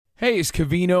Hey, it's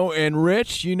Covino and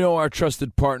Rich. You know our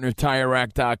trusted partner,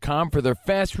 TireRack.com, for their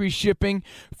fast reshipping,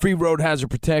 free road hazard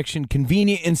protection,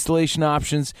 convenient installation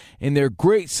options, and their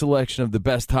great selection of the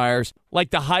best tires.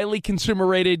 Like the highly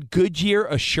consumer-rated Goodyear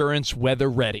Assurance Weather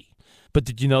Ready. But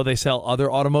did you know they sell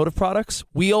other automotive products?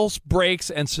 Wheels, brakes,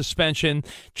 and suspension,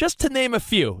 just to name a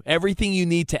few. Everything you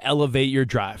need to elevate your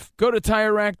drive. Go to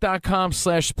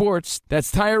TireRack.com/sports.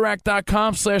 That's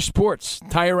TireRack.com/sports.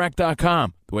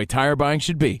 TireRack.com, the way tire buying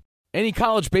should be. Any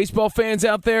college baseball fans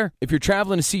out there? If you're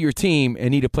traveling to see your team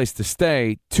and need a place to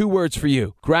stay, 2 words for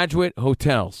you: Graduate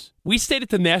Hotels. We stayed at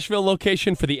the Nashville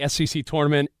location for the SEC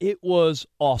tournament. It was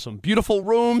awesome. Beautiful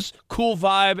rooms, cool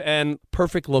vibe, and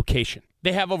perfect location.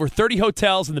 They have over 30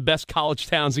 hotels in the best college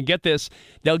towns, and get this,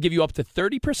 they'll give you up to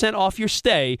 30% off your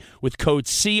stay with code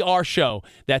CRSHOW.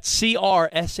 That's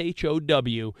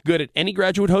CRSHOW. Good at any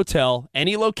Graduate Hotel,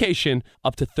 any location,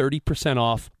 up to 30%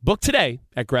 off. Book today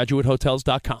at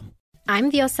graduatehotels.com.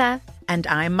 I'm Diosa. And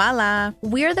I'm Mala.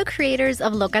 We're the creators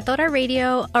of Locatora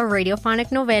Radio, a radiophonic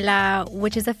novela,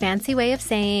 which is a fancy way of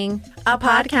saying a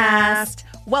podcast.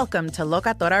 Welcome to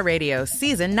Locatora Radio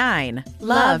Season 9.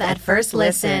 Love at First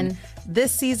Listen.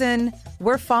 This season,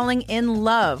 we're falling in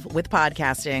love with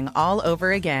podcasting all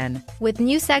over again. With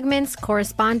new segments,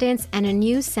 correspondence, and a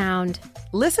new sound.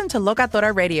 Listen to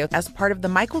Locatora Radio as part of the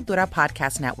My Cultura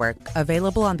Podcast Network,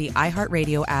 available on the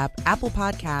iHeartRadio app, Apple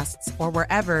Podcasts, or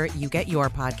wherever you get your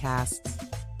podcasts.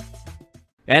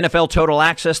 NFL Total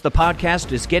Access, the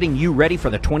podcast, is getting you ready for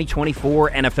the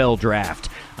 2024 NFL Draft.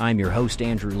 I'm your host,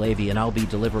 Andrew Levy, and I'll be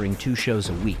delivering 2 shows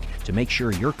a week to make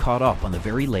sure you're caught up on the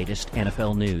very latest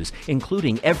NFL news,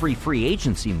 including every free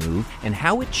agency move and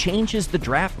how it changes the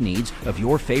draft needs of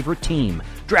your favorite team.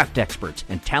 Draft experts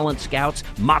and talent scouts,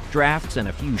 mock drafts, and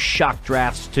a few shock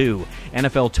drafts, too.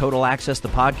 NFL Total Access, the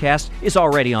podcast, is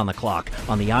already on the clock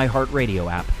on the iHeartRadio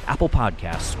app, Apple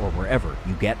Podcasts, or wherever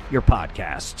you get your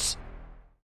podcasts.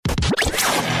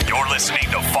 You're listening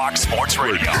to Fox Sports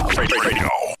Radio.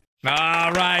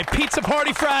 All right, Pizza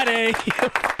Party Friday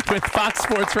with Fox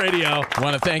Sports Radio. I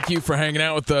want to thank you for hanging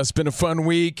out with us. Been a fun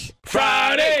week.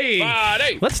 Friday!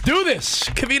 Let's do this.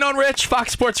 Covino and Rich,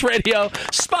 Fox Sports Radio.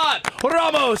 Spot,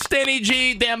 Ramos, Danny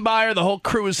G, Dan Byer, the whole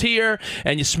crew is here.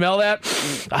 And you smell that?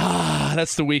 Ah,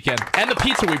 that's the weekend. And the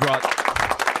pizza we brought.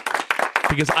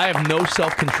 Because I have no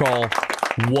self-control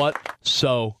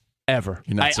whatsoever.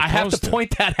 I have to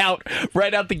point that out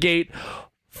right out the gate.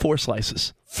 4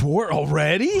 slices. 4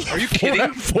 already? Are you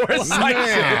kidding? 4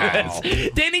 slices.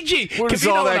 Danny G. Where does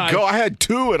all that go? I had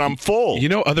 2 and I'm full. You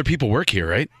know other people work here,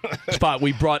 right? Spot,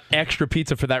 we brought extra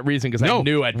pizza for that reason because I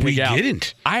knew I'd pig out. We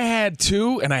didn't. I had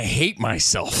 2 and I hate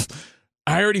myself.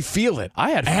 I already feel it. I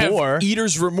had 4. Have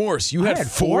eater's remorse. You had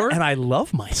 4? And I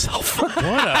love myself. What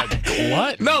a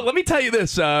glut. No, let me tell you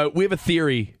this. We have a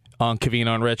theory on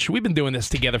Covino and Rich. We've been doing this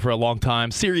together for a long time.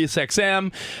 Sirius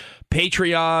XM,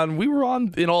 Patreon. We were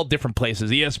on in all different places.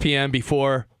 ESPN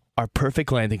before. Our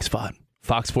perfect landing spot,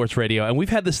 Fox Sports Radio. And we've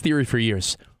had this theory for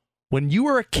years. When you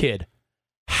were a kid,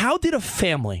 how did a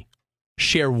family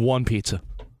share one pizza?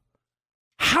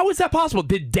 How is that possible?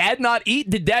 Did Dad not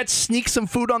eat? Did Dad sneak some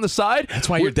food on the side? That's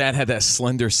why your dad had that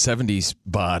slender 70s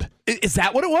bod. Is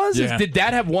that what it was? Yeah. Did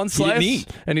Dad have one slice? He didn't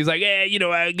eat. And he's like,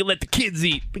 I can let the kids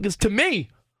eat. Because to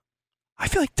me, I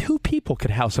feel like 2 people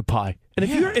could house a pie. And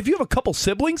if you have a couple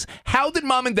siblings, how did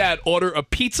Mom and Dad order a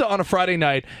pizza on a Friday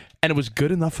night and it was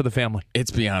good enough for the family? It's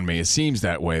beyond me. It seems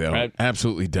that way, though. Right.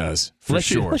 Absolutely does.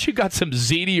 Unless you got some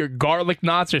ziti or garlic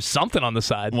knots or something on the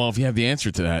side. Well, if you have the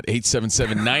answer to that,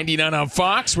 877-99 on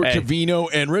Fox. We're Covino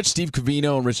and Rich. Steve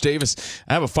Covino and Rich Davis.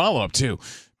 I have a follow-up, too.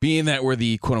 Being that we're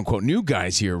the quote-unquote new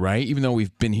guys here, right? Even though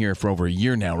we've been here for over a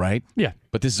year now, right? Yeah.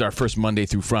 But this is our first Monday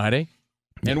through Friday.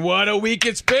 And what a week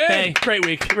it's been. Hey, great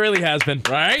week. It really has been.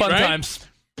 Right? Fun times.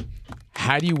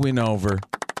 How do you win over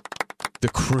the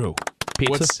crew?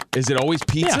 Pizza? Is it always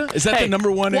pizza? Yeah. Is that the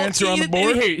number one answer on the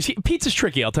board? See, pizza's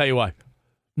tricky. I'll tell you why.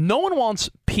 No one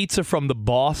wants pizza from the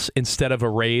boss instead of a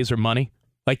raise or money.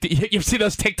 Like, you see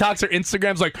those TikToks or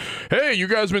Instagrams like, hey, you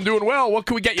guys been doing well. What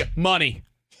can we get you? Money.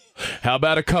 How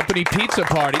about a company pizza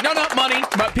party? No, not money.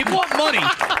 But people want money.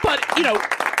 But,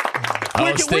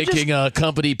 I was thinking a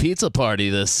company pizza party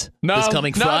this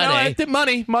coming Friday. No,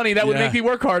 money. That would make me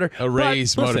work harder. A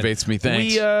raise motivates me.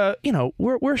 Thanks.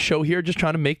 We're a show here just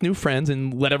trying to make new friends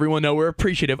and let everyone know we're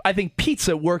appreciative. I think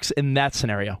pizza works in that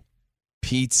scenario.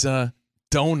 Pizza,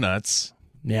 donuts,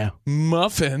 yeah,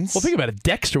 muffins. Well, think about it.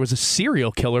 Dexter was a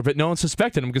serial killer, but no one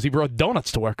suspected him because he brought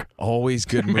donuts to work. Always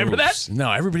good moves. Remember that?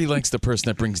 No, everybody likes the person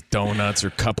that brings donuts or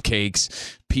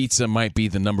cupcakes. Pizza might be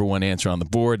the number one answer on the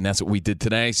board, and that's what we did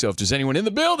today. So if there's anyone in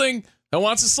the building that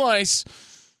wants a slice,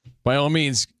 By all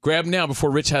means, grab now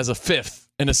before Rich has a fifth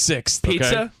and a sixth. Okay?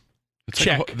 Pizza?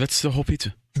 Check. That's the whole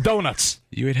pizza. Donuts?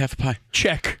 You ate half a pie.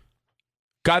 Check.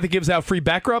 Guy that gives out free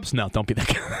back rubs? No, don't be that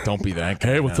guy. Don't be that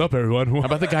guy. Hey, what's up, everyone? How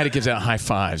about the guy that gives out high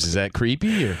fives? Is that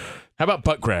creepy? Or how about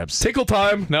butt grabs? Tickle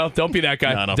time. No, don't be that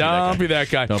guy. No, don't be that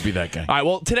guy. Don't be that guy. All right,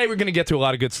 well, today we're going to get to a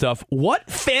lot of good stuff. What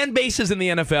fan bases in the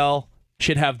NFL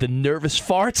should have the nervous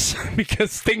farts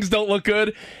because things don't look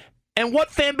good? And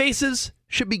what fan bases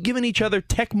should be giving each other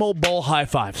Tecmo Bowl high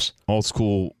fives? Old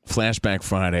school Flashback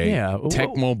Friday. Yeah.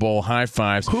 Tecmo Bowl high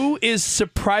fives. Who is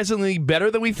surprisingly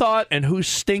better than we thought and who's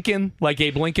stinking like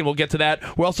Abe Lincoln? We'll get to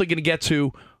that. We're also going to get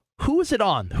to who is it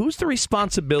on? Who's the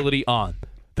responsibility on?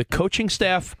 The coaching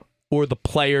staff or the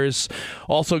players?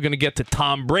 Also going to get to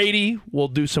Tom Brady. We'll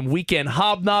do some weekend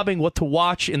hobnobbing, what to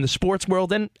watch in the sports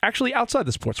world and actually outside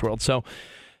the sports world. So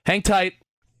hang tight.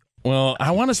 Well, I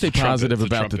want to stay positive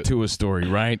about the Tua story,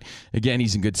 right? Again,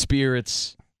 he's in good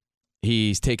spirits.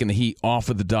 He's taking the heat off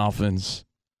of the Dolphins,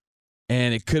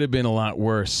 and it could have been a lot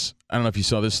worse. I don't know if you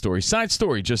saw this story. Side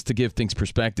story, just to give things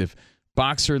perspective.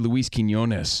 Boxer Luis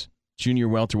Quiñones, junior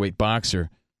welterweight boxer,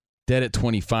 dead at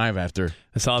 25 after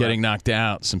getting knocked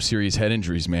out. Some serious head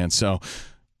injuries, man. So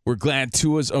we're glad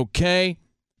Tua's okay,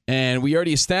 and we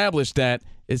already established that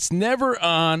it's never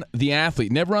on the athlete,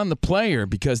 never on the player,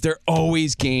 because they're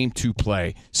always game to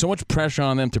play. So much pressure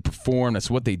on them to perform.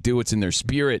 That's what they do. It's in their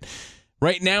spirit.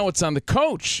 Right now, it's on the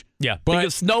coach. Yeah,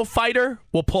 because no fighter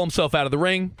will pull himself out of the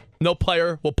ring. No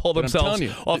player will pull themselves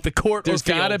off the court. There's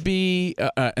got to be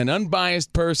an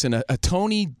unbiased person, a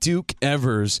Tony Duke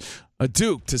Evers, a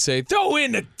Duke, to say, throw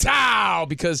in the towel,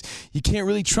 because you can't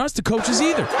really trust the coaches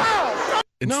either.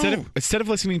 Instead of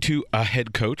listening to a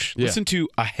head coach, listen to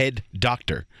a head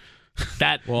doctor.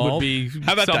 That would be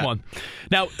someone.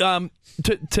 That? Now,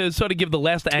 to sort of give the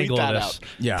last angle of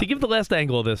this, to give the last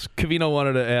angle of this, Covino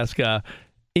wanted to ask,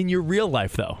 in your real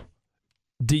life, though,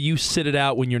 do you sit it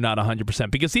out when you're not 100%?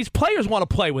 Because these players want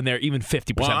to play when they're even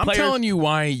 50%. Well, I'm telling you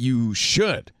why you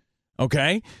should,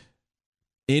 okay?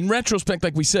 In retrospect,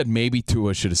 like we said, maybe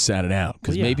Tua should have sat it out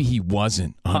because maybe he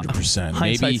wasn't 100%.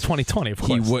 Maybe 2020, of course.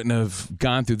 He wouldn't have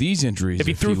gone through these injuries if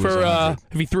he threw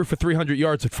for 300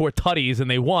 yards at 4 tutties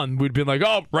and they won. We'd been like,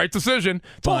 oh, right decision.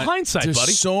 It's all hindsight, buddy.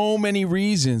 There's so many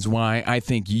reasons why I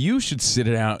think you should sit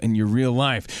it out in your real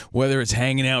life, whether it's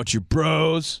hanging out with your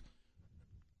bros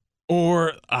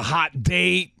or a hot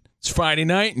date. It's Friday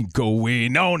night and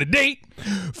going on a date.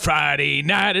 Friday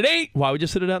night at 8. Why would you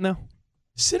sit it out now?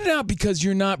 Sit it out because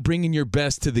you're not bringing your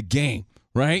best to the game,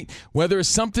 right? Whether it's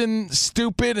something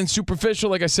stupid and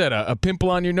superficial, like I said, a pimple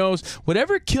on your nose,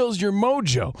 whatever kills your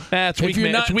mojo. That's weak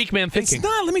man. It's weak man thinking. It's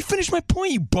not. Let me finish my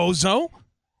point, you bozo.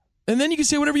 And then you can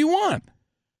say whatever you want.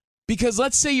 Because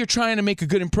let's say you're trying to make a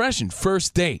good impression.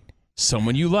 First date.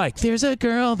 Someone you like. There's a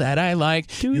girl that I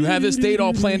like. You have this date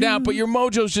all planned out, but your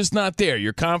mojo's just not there.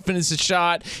 Your confidence is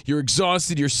shot. You're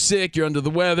exhausted. You're sick. You're under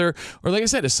the weather. Or like I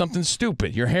said, it's something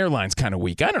stupid. Your hairline's kind of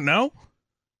weak. I don't know.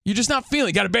 You're just not feeling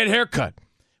it. Got a bad haircut.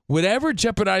 Whatever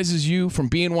jeopardizes you from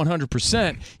being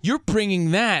 100%, you're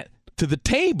bringing that to the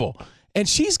table. And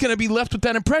she's going to be left with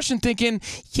that impression thinking,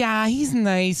 yeah, he's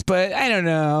nice, but I don't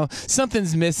know.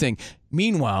 Something's missing.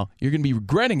 Meanwhile, you're going to be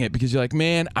regretting it because you're like,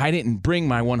 man, I didn't bring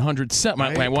my 100%.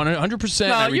 My 100%.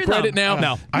 No, I regret it now.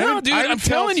 No, dude, I'm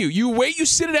telling you. You wait, you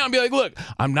sit it out and be like, look,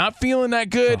 I'm not feeling that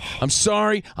good. I'm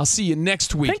sorry. I'll see you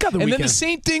next week. And then the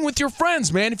same thing with your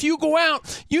friends, man. If you go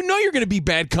out, you know you're going to be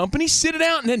bad company. Sit it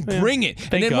out and then bring it.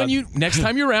 And then when next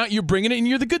time you're out, you're bringing it and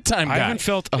you're the good time guy. I haven't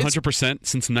felt 100%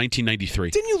 since 1993.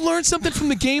 Didn't you learn something from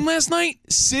the game last night?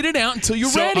 Sit it out until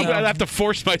you're ready. I have to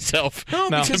force myself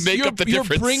to make up the difference.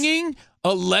 You're bringing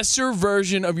a lesser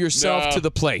version of yourself to the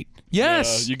plate.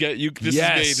 Yes. You get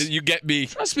me.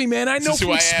 Trust me, man. I know from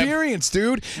experience,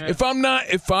 dude. Yeah.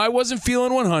 If I wasn't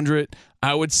feeling 100,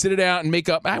 I would sit it out and make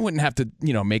up. I wouldn't have to,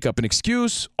 make up an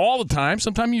excuse all the time.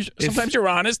 Sometimes you're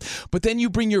honest, but then you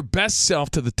bring your best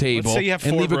self to the table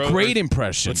and leave a great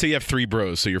impression. Let's say you have 3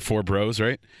 bros, so you're 4 bros,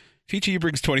 right? If each of you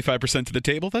brings 25% to the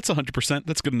table, that's 100%.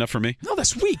 That's good enough for me. No,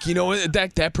 that's weak.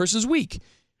 That person's weak.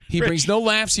 He brings no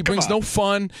laughs. He brings no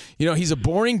fun. He's a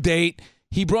boring date.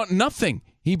 He brought nothing.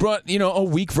 He brought, a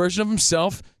weak version of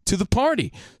himself to the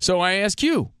party. So I ask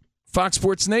you, Fox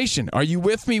Sports Nation, are you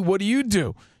with me? What do you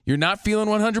do? You're not feeling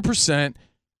 100%.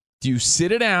 Do you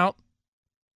sit it out?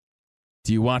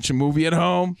 Do you watch a movie at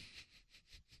home?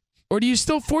 Or do you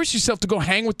still force yourself to go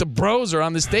hang with the bros or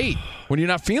on this date when you're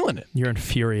not feeling it? You're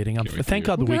infuriating. Thank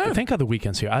God the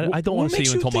weekend's here. I don't want to see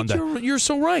you until Monday. You're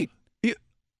so right.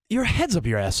 your head's up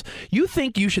your ass. You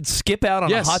think you should skip out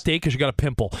on a hot date because you got a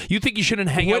pimple. You think you shouldn't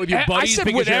hang out with your buddies. I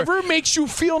said whatever makes you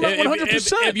feel not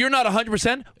 100%. If you're not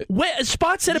 100%,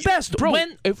 Spot said it best. Bro,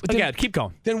 again, keep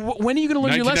going. Then when are you going to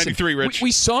learn your lesson? 1993, Rich.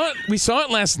 We saw it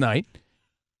last night.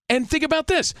 And think about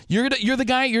this. You're the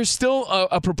guy, you're still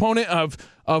a proponent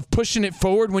of pushing it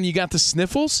forward when you got the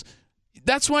sniffles.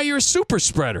 That's why you're a super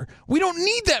spreader. We don't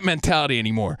need that mentality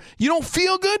anymore. You don't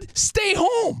feel good? Stay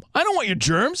home. I don't want your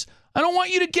germs. I don't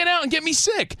want you to get out and get me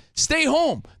sick. Stay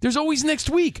home. There's always next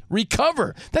week.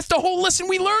 Recover. That's the whole lesson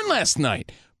we learned last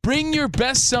night. Bring your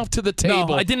best self to the table.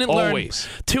 No, I didn't always.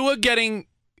 learn. Tua getting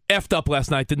effed up last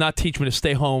night did not teach me to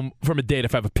stay home from a date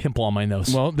if I have a pimple on my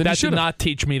nose. Well, then that did not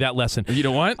teach me that lesson. You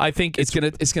know what? I think it's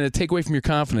gonna take away from your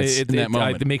confidence in that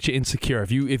moment. It makes you insecure.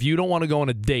 If you don't want to go on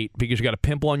a date because you got a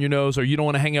pimple on your nose, or you don't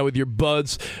want to hang out with your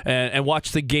buds and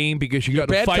watch the game because you got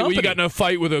in a fight. You got in a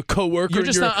fight with a coworker. You're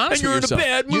just not honest with yourself. In a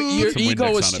bad mood.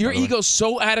 Your ego's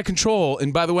so out of control.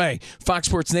 And by the way, Fox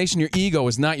Sports Nation, your ego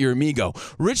is not your amigo.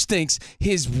 Rich thinks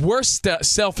his worst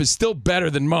self is still better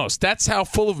than most. That's how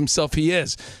full of himself he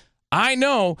is. I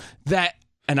know that,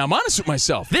 and I'm honest with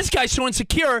myself. This guy's so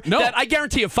insecure that I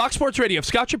guarantee you, Fox Sports Radio, if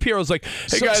Scott Shapiro's like,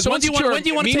 hey guys, when do you want to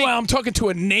take... Meanwhile, I'm talking to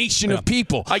a nation of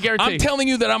people. I guarantee. I'm telling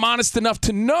you that I'm honest enough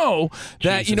to know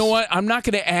that, you know what, I'm not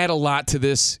going to add a lot to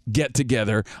this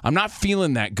get-together. I'm not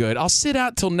feeling that good. I'll sit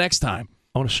out till next time.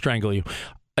 I want to strangle you.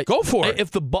 Go for it.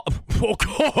 If the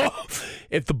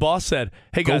boss said,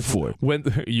 hey guys, go for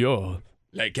it.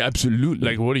 Like, absolutely.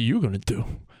 Like, what are you going to do?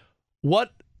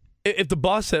 What... If the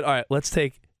boss said, all right, let's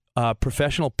take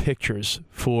professional pictures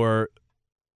for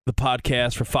the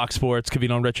podcast, for Fox Sports,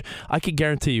 Covino and Rich, I can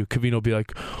guarantee you Covino will be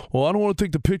like, well, I don't want to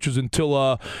take the pictures until,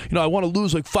 I want to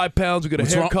lose like 5 pounds and get a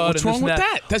haircut. What's wrong with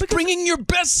that? That's bringing your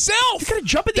best self. You got to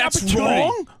jump at the opportunity.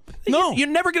 Wrong? No. You're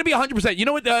never going to be 100%. You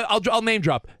know what? I'll name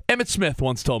drop. Emmett Smith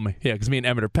once told me. Yeah, because me and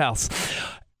Emmett are pals.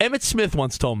 Emmett Smith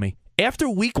once told me, after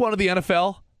week 1 of the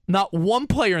NFL, not one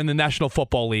player in the National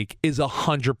Football League is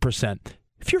 100%.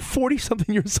 If you're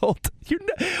 40-something years old, you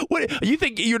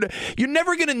think you're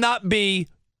never going to not be.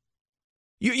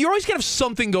 You're always going to have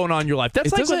something going on in your life.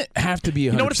 That's it doesn't have to be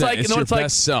 100%. You know what it's like? It's your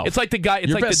best self. It's like the guy. It's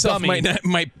your like best the self dummy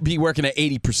might be working at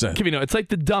 80%. It's like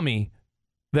the dummy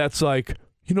that's like,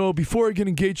 before I get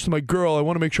engaged to my girl, I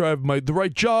want to make sure I have the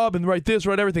right job and the right this,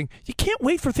 right everything. You can't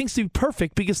wait for things to be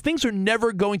perfect because things are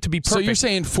never going to be perfect. So you're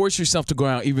saying force yourself to go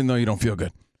out even though you don't feel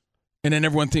good, and then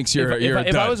everyone thinks you're a dud.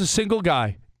 If I was a single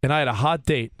guy and I had a hot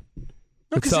date.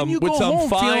 Because then you go home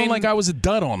feeling like I was a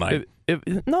dud all night.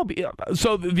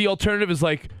 So the alternative is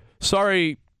like,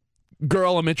 sorry,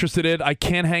 girl, I'm interested in. I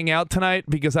can't hang out tonight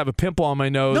because I have a pimple on my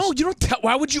nose. No, you don't.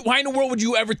 Why in the world would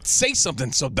you ever say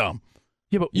something so dumb?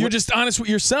 Yeah, but you're just honest with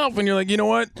yourself, and you're like, you know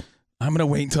what? I'm gonna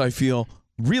wait until I feel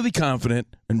really confident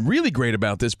and really great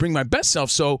about this. Bring my best self,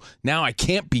 so now I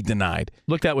can't be denied.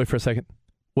 Look that way for a second.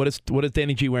 What is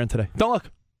Danny G wearing today? Don't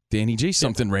look. Danny G,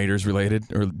 something Raiders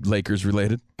related or Lakers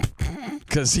related.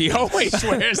 Because he always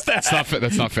wears that.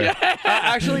 That's not fair.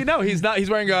 Actually, no, he's not. He's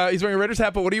wearing a Raiders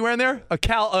hat. But what are you wearing there? A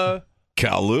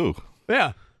Cal-Lou.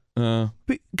 Yeah.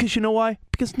 Because you know why?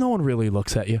 Because no one really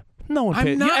looks at you. No one.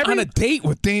 I'm not on a date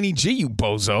with Danny G, you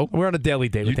bozo. We're on a daily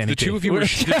date with Danny G.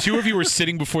 The two of you were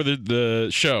sitting before the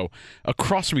show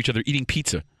across from each other eating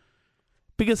pizza.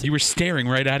 Because you were staring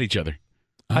right at each other.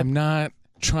 I'm not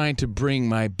trying to bring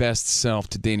my best self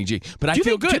to Danny G, but I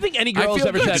feel good. Do you think any girl has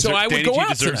ever said so? I would Danny go G out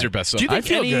deserves tonight. your best self. Do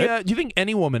you think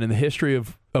any woman in the history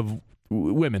of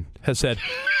women has said,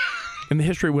 in the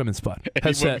history of women, Spot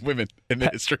has said, women in the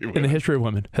history of women. In the history of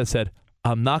women has said,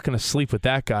 I'm not going to sleep with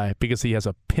that guy because he has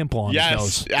a pimple on his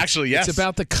nose. Actually, yes. It's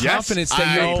about the confidence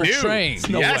that you're portraying.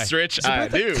 Yes, Rich, I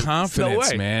do.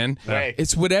 Confidence, man.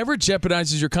 It's whatever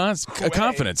jeopardizes your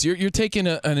confidence. You're taking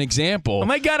an example. Oh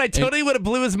my God, I totally would have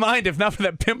blew his mind if not for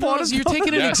that pimple on his nose. You're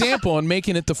taking an example and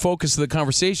making it the focus of the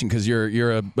conversation because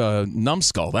you're a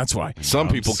numbskull. That's why. Some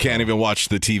people can't even watch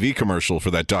the TV commercial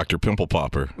for that Dr. Pimple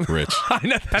Popper, Rich. I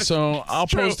know so I'll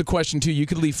pose the question to you. You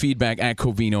could leave feedback at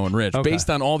Covino and Rich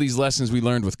based on all these lessons we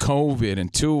learned with COVID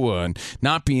and Tua and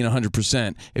not being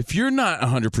 100%. If you're not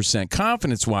 100%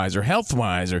 confidence-wise or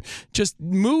health-wise or just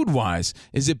mood-wise,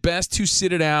 is it best to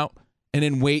sit it out and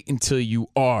then wait until you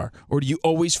are? Or do you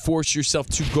always force yourself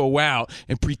to go out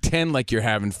and pretend like you're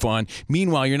having fun?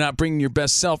 Meanwhile, you're not bringing your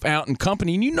best self out in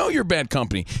company, and you know you're bad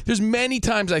company. There's many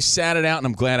times I sat it out, and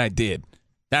I'm glad I did.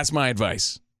 That's my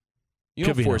advice. You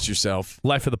don't force yourself.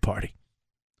 Life of the party.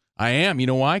 I am. You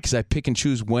know why? Because I pick and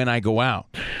choose when I go out.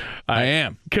 I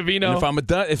am. Covino.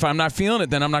 And if I'm not feeling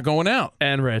it, then I'm not going out.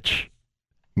 And Rich.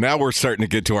 Now we're starting to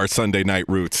get to our Sunday night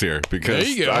roots here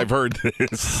because I've heard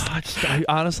this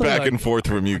honestly, back and forth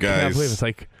from you guys. I can't believe it's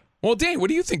like Well, Dane, what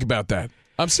do you think about that?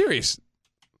 I'm serious.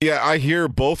 Yeah, I hear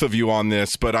both of you on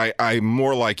this, but I'm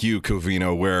more like you,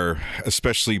 Covino, where,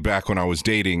 especially back when I was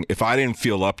dating, if I didn't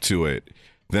feel up to it,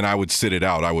 then I would sit it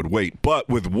out. I would wait. But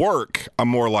with work, I'm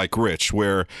more like Rich,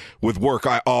 where with work,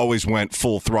 I always went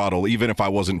full throttle, even if I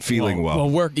wasn't feeling well. Well,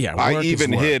 work I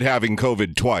even hid having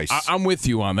COVID twice. I'm with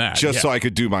you on that. Just so I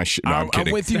could do my shit. No, I'm kidding.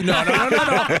 I'm with you. No.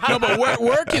 No, but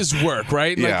work is work,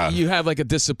 right? Like, you have like a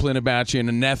discipline about you and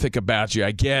an ethic about you.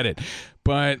 I get it.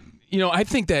 But I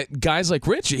think that guys like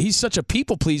Rich, he's such a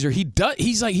people pleaser. He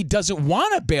doesn't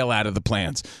want to bail out of the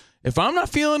plans. If I'm not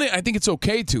feeling it, I think it's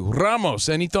okay to. Ramos,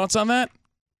 any thoughts on that?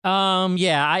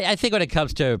 Yeah, I think when it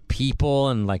comes to people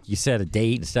and, like you said, a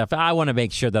date and stuff, I want to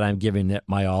make sure that I'm giving it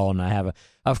my all and I have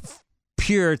a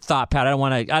pure thought pattern.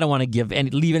 I don't want to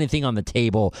leave anything on the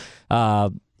table.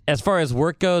 As far as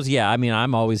work goes, yeah, I mean,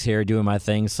 I'm always here doing my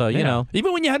thing, so,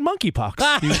 even when you had monkeypox.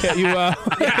 I'm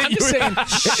just saying,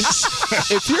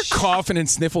 if you're coughing and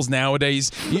sniffles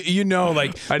nowadays,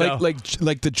 like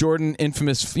the Jordan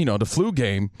infamous, the flu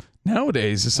game.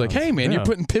 Nowadays, it's like, hey, man, you're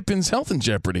putting Pippin's health in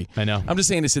jeopardy. I know. I'm just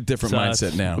saying it's a different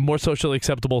mindset now. More socially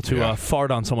acceptable to fart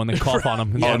on someone than cough on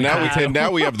them.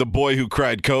 Now we have the boy who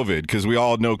cried COVID, because we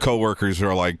all know coworkers who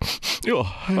are like, I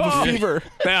have a fever.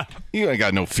 Yeah. You ain't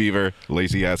got no fever,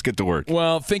 lazy ass. Get to work.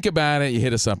 Well, think about it. You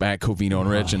hit us up at Covino and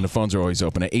Rich, and the phones are always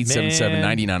open at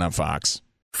 877-99 on Fox.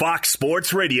 Fox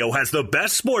Sports Radio has the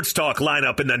best sports talk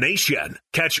lineup in the nation.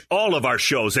 Catch all of our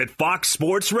shows at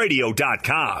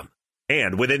foxsportsradio.com.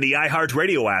 And within the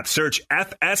iHeartRadio app, search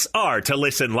FSR to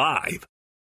listen live.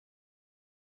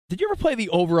 Did you ever play the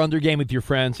over-under game with your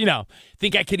friends?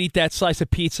 Think I could eat that slice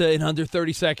of pizza in under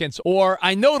 30 seconds? Or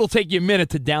I know it'll take you a minute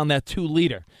to down that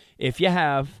 2-liter. If you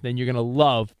have, then you're going to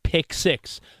love Pick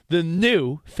 6, the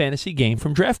new fantasy game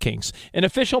from DraftKings, an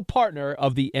official partner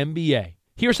of the NBA.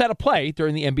 Here's how to play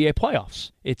during the NBA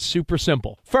playoffs. It's super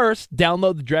simple. First,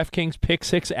 download the DraftKings Pick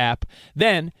 6 app.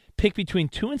 Then, pick between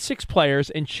 2 and 6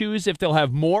 players and choose if they'll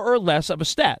have more or less of a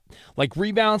stat, like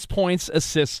rebounds, points,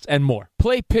 assists, and more.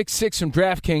 Play Pick 6 from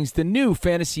DraftKings, the new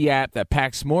fantasy app that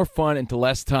packs more fun into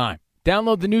less time.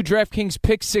 Download the new DraftKings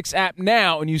Pick 6 app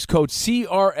now and use code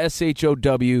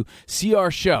CRSHOW,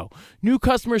 CRSHOW. New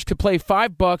customers could play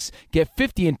 $5, get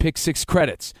 50 in Pick 6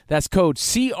 credits. That's code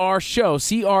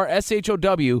CRSHOW,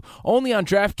 CRSHOW, only on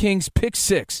DraftKings Pick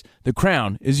 6. The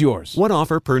crown is yours. One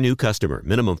offer per new customer.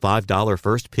 Minimum $5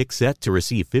 first pick set to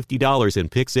receive $50 in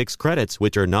Pick 6 credits,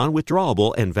 which are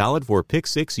non-withdrawable and valid for Pick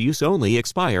 6 use only.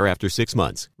 Expire after 6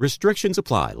 months. Restrictions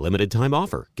apply. Limited time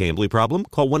offer. Gambling problem?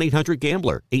 Call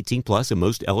 1-800-GAMBLER. 18 plus in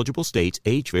most eligible states.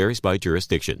 Age varies by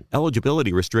jurisdiction.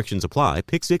 Eligibility restrictions apply.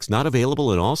 Pick 6 not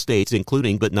available in all states,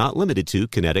 including but not limited to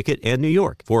Connecticut and New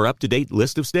York. For up-to-date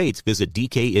list of states, visit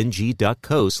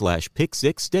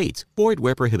dkng.co/pick6states. Void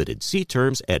where prohibited. See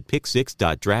terms at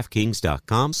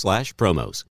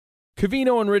pick6.draftkings.com/promos.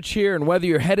 Covino and Rich here, and whether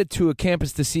you're headed to a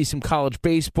campus to see some college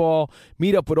baseball,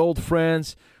 meet up with old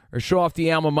friends, or show off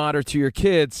the alma mater to your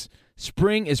kids,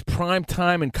 spring is prime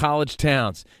time in college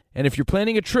towns. And if you're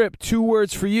planning a trip, 2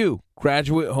 words for you: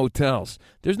 Graduate Hotels.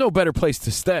 There's no better place to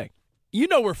stay.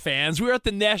 We're fans. We were at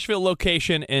the Nashville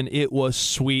location, and it was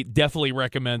sweet. Definitely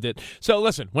recommend it. So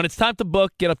listen, when it's time to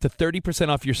book, get up to 30%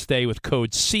 off your stay with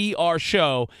code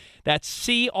CRSHOW. That's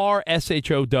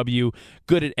CRSHOW.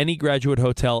 Good at any Graduate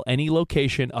Hotel, any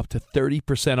location, up to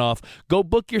 30% off. Go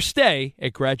book your stay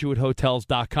at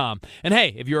graduatehotels.com. And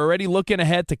hey, if you're already looking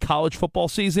ahead to college football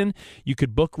season, you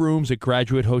could book rooms at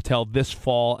Graduate Hotel this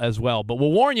fall as well. But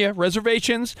we'll warn you,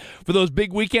 reservations for those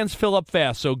big weekends fill up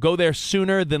fast, so go there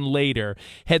sooner than later.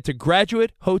 Head to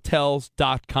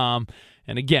graduatehotels.com.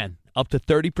 And again, up to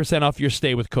 30% off your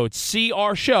stay with code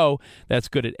CRSHOW. That's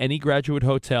good at any Graduate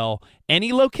Hotel,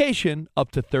 any location,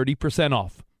 up to 30%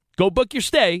 off. Go book your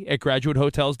stay at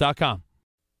graduatehotels.com.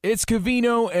 It's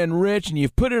Covino and Rich, and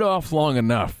you've put it off long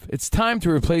enough. It's time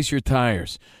to replace your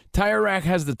tires. Tire Rack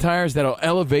has the tires that'll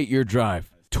elevate your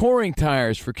drive. Touring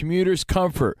tires for commuters'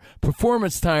 comfort,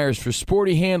 performance tires for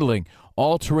sporty handling,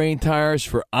 all-terrain tires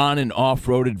for on- and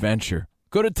off-road adventure.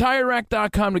 Go to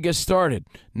TireRack.com to get started.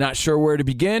 Not sure where to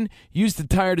begin? Use the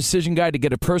Tire Decision Guide to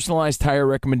get a personalized tire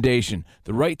recommendation.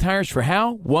 The right tires for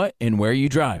how, what, and where you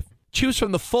drive. Choose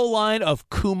from the full line of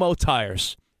Kumho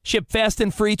tires. Ship fast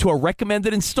and free to a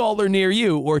recommended installer near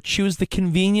you, or choose the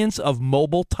convenience of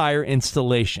mobile tire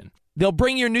installation. They'll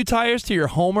bring your new tires to your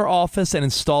home or office and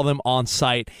install them on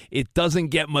site. It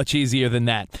doesn't get much easier than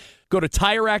that. Go to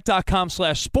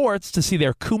TireRack.com/sports to see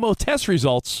their Kumho test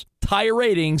results, tire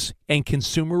ratings, and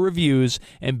consumer reviews,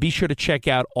 and be sure to check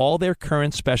out all their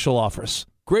current special offers.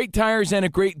 Great tires and a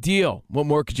great deal. What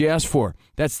more could you ask for?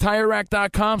 That's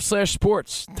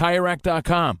TireRack.com/sports.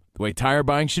 TireRack.com, the the way tire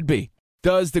buying should be.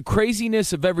 Does the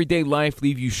craziness of everyday life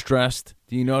leave you stressed?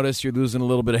 Do you notice you're losing a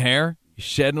little bit of hair? You're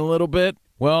shedding a little bit?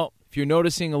 Well, if you're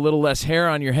noticing a little less hair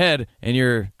on your head and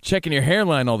you're checking your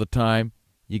hairline all the time,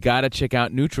 you got to check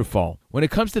out Nutrafol. When it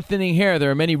comes to thinning hair,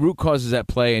 there are many root causes at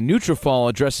play, and Nutrafol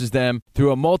addresses them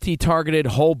through a multi-targeted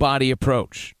whole-body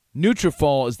approach.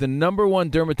 Nutrafol is the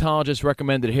 #1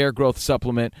 dermatologist-recommended hair growth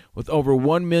supplement, with over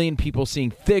 1 million people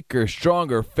seeing thicker,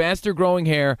 stronger, faster-growing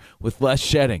hair with less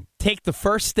shedding. Take the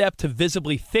first step to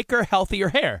visibly thicker, healthier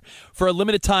hair. For a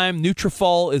limited time,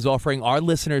 Nutrafol is offering our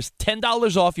listeners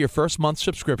 $10 off your first month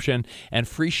subscription and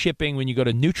free shipping when you go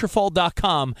to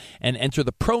Nutrafol.com and enter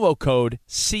the promo code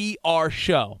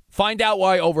CRSHOW. Find out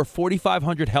why over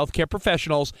 4,500 healthcare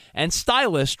professionals and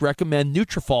stylists recommend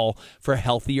Nutrafol for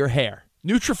healthier hair.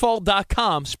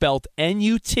 Nutrafol.com, spelled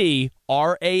Nutrafol.com,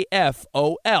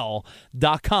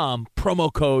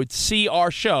 promo code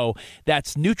CRSHOW.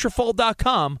 That's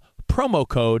Nutrafol.com, promo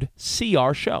code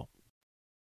CRSHOW.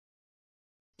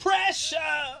 Pressure!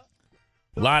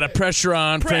 A lot of pressure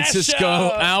on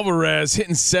Francisco Alvarez,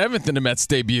 hitting 7th in the Mets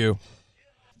debut.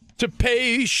 To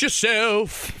pace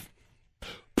yourself.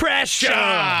 Pressure!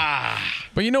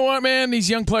 But you know what, man? These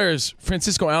young players,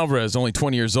 Francisco Alvarez, only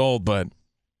 20 years old, but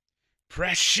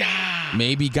pressure.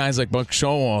 Maybe guys like Buck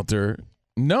Showalter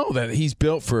know that he's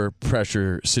built for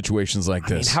pressure situations like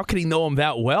this. I mean, how could he know him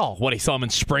that well? What, he saw him in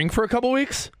spring for a couple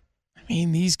weeks? I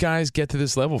mean, these guys get to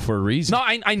this level for a reason. No,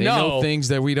 I know. They know things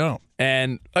that we don't.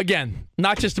 And again,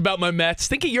 not just about my Mets.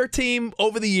 Think of your team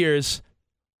over the years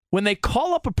when they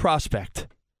call up a prospect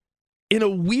in a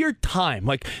weird time.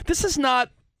 Like, this is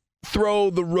not throw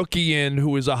the rookie in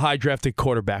who is a high drafted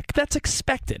quarterback. That's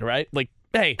expected, right? Like,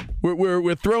 hey,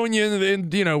 we're throwing you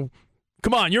in, you know,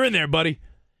 come on, you're in there, buddy.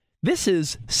 This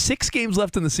is 6 games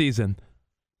left in the season.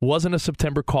 Wasn't a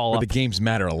September call-up. The games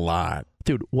matter a lot.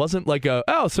 Dude, wasn't like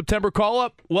September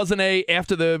call-up. Wasn't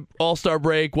after the All-Star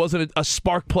break. Wasn't a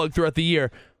spark plug throughout the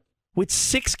year. With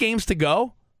 6 games to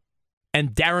go,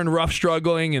 and Darren Ruff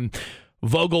struggling, and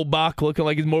Vogelbach looking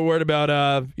like he's more worried about,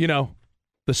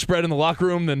 the spread in the locker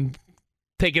room than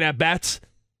taking at bats.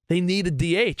 They need a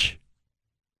DH.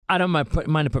 I don't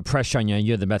mind to put pressure on you.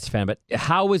 You're the Mets fan, but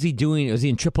how was he doing? Was he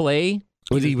in AAA?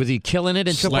 Was he killing it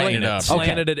in AAA?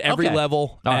 Slanted at every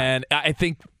level. And I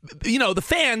think, the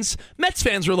fans, Mets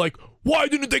fans were like, why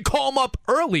didn't they call him up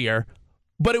earlier?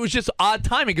 But it was just odd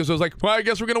timing because it was like, well, I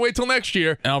guess we're going to wait till next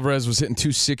year. Alvarez was hitting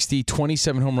 260,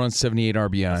 27 home runs, 78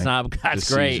 RBI.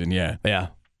 That's great. Season, yeah.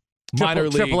 Minor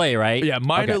league, AAA, right? Yeah,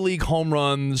 minor league home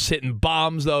runs, hitting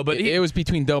bombs, though. But it was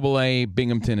between AA,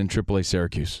 Binghamton, and AAA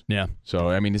Syracuse. Yeah. So,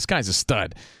 I mean, this guy's a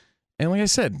stud. And like I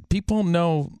said, people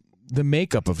know the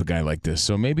makeup of a guy like this.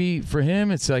 So maybe for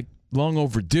him, it's like long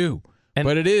overdue.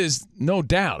 But it is, no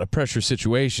doubt, a pressure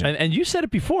situation. And you said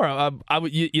it before.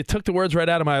 You took the words right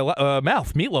out of my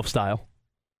mouth, Meatloaf style.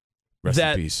 Rest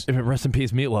in peace. Rest in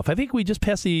peace, Meatloaf. I think we just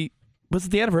passed was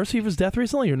it the anniversary of his death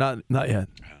recently or not? Not yet.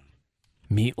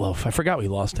 Meatloaf. I forgot we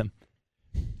lost him.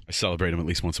 I celebrate him at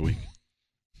least once a week.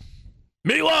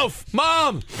 Meatloaf!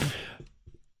 Mom!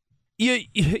 You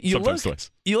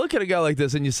look at a guy like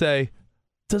this and you say,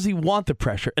 does he want the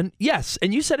pressure? And yes,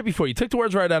 and you said it before. You took the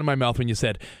words right out of my mouth when you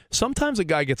said, sometimes a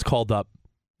guy gets called up,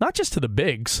 not just to the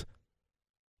bigs,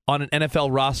 on an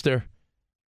NFL roster,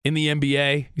 in the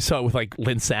NBA. You saw it with like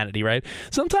Linsanity, right?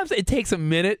 Sometimes it takes a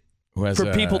minute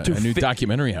for people to... a new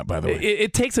documentary out, by the way.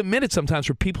 It takes a minute sometimes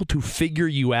for people to figure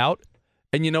you out.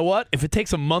 And you know what? If it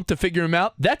takes a month to figure him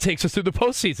out, that takes us through the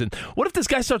postseason. What if this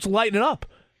guy starts lighting up?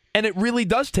 And it really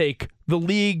does take the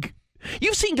league...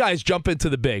 You've seen guys jump into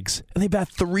the bigs, and they bat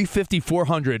 350,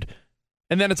 400,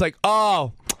 and then it's like,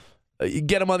 you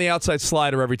get him on the outside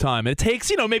slider every time. And it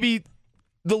takes, maybe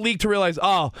the league to realize,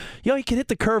 he can hit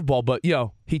the curveball, but,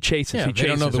 he chases. Yeah, he chases. They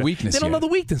don't know the weakness They don't know the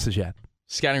weaknesses yet.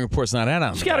 Scouting report's not out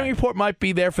on Scouting report might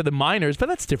be there for the minors, but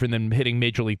that's different than hitting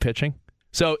major league pitching.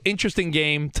 So, interesting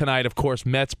game tonight, of course,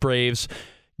 Mets-Braves,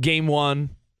 game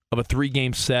 1 of a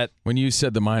 3-game set. When you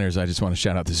said the minors, I just want to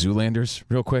shout out the Zoolanders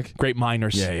real quick. Great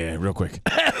minors. Yeah, real quick.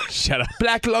 Shout out.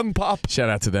 Black Lung Pop. Shout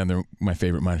out to them. They're my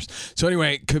favorite minors. So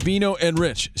anyway, Covino and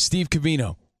Rich. Steve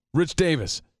Covino. Rich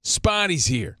Davis. Spotty's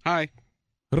here. Hi.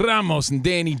 Ramos and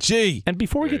Danny G. And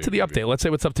before we get to the update, let's say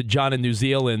what's up to John in New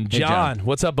Zealand. Hey, John,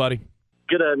 what's up, buddy?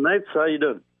 G'day, mates. How you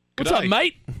doing? What's up,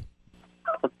 mate?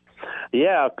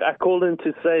 Yeah, I called in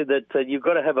to say that you've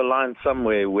got to have a line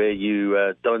somewhere where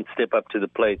you don't step up to the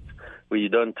plate, where you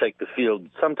don't take the field.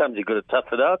 Sometimes you've got to tough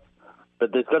it out,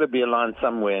 but there's got to be a line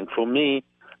somewhere. And for me,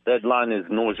 that line is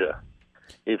nausea.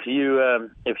 If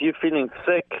you're feeling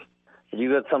sick, if you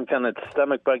got some kind of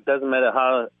stomach bug, doesn't matter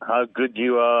how good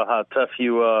you are, how tough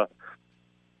you are,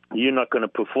 you're not going to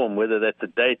perform, whether that's a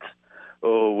date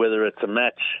or whether it's a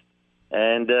match.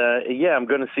 And, I'm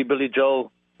going to see Billy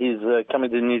Joel. He's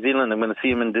coming to New Zealand. I'm going to see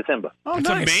him in December. Oh, that's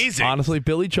nice. amazing. Honestly,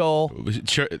 Billy Joel.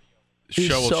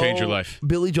 Show will change your life.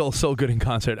 Billy Joel's so good in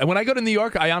concert. And when I go to New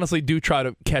York, I honestly do try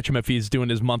to catch him if he's doing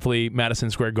his monthly Madison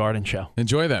Square Garden show.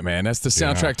 Enjoy that, man. That's the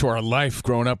soundtrack to our life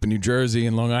growing up in New Jersey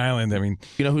and Long Island. I mean,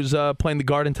 you know who's playing the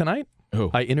Garden tonight?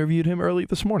 Who? I interviewed him early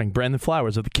this morning. Brandon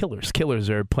Flowers of the Killers. Killers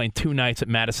are playing 2 nights at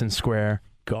Madison Square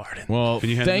Garden. Well,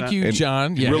 thank you,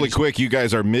 John. Yeah, really quick, you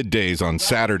guys are middays on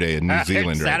Saturday in New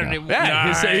Zealand Saturday, right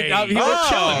now. He was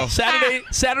chilling.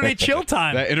 Saturday chill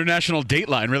time. That international date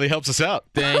line really helps us out.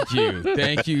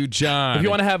 Thank you, John. If you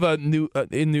want to have a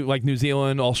New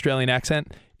Zealand Australian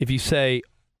accent, if you say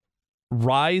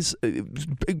rise,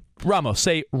 Ramos,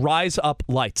 say rise up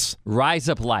lights. Rise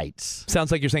up lights.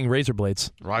 Sounds like you're saying razor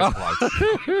blades. Rise up lights.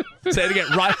 Say it again.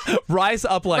 Rise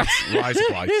up lights. Rise up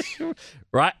lights.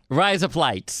 Rise up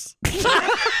lights.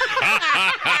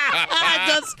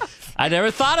 I never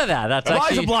thought of that. That's Rise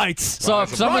actually, up lights. So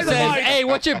if someone says, "Hey,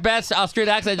 what's your best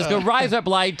Australian accent?" Just go, "Rise up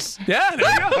lights." Yeah,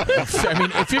 there you go. I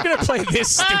mean, if you're going to play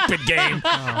this stupid game,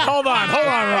 hold on,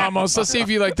 Ramos. Let's see if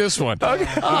you like this one. Okay.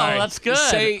 Oh, that's good.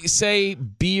 Say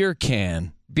beer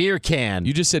can. Beer can.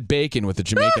 You just said bacon with a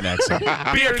Jamaican accent.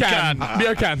 Beer can.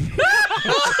 Beer can.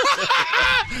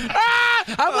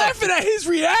 I'm laughing at his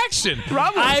reaction.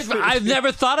 I've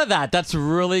never thought of that. That's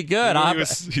really good.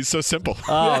 He's so simple.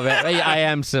 Oh, man, I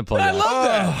am simple. I Yeah. love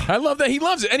that. I love that. He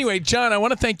loves it. Anyway, John, I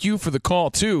want to thank you for the call,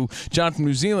 too. John from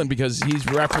New Zealand, because he's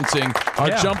referencing our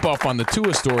jump off on the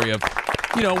Tua story of,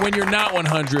 when you're not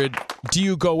 100, do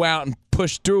you go out and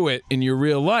push through it in your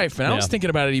real life? And I was thinking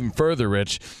about it even further,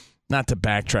 Rich. Not to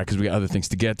backtrack because we got other things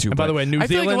to get to. And by the way, New I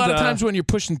feel Zealand, like a lot of times when you're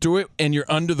pushing through it and you're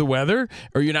under the weather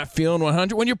or you're not feeling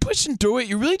 100, when you're pushing through it,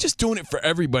 you're really just doing it for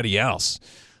everybody else.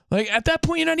 Like at that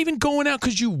point, you're not even going out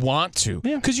because you want to.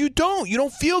 Because you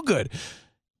don't feel good.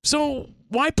 So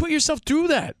why put yourself through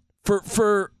that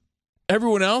for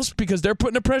everyone else because they're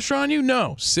putting the pressure on you?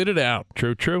 No, sit it out.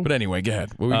 True. But anyway, go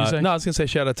ahead. What were you saying? No, I was going to say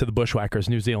shout out to the Bushwhackers,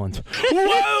 New Zealand.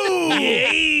 Whoa!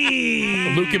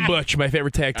 Luke and Butch, my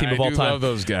favorite tag team of all time. I love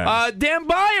those guys. Dan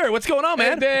Byer, what's going on,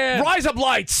 man? Hey, Dan. Rise up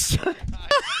lights.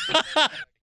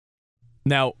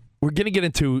 Now, we're going to get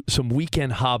into some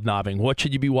weekend hobnobbing. What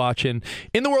should you be watching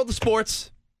in the world of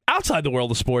sports, outside the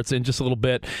world of sports in just a little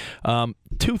bit?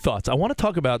 2 thoughts. I want to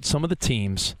talk about some of the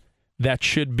teams that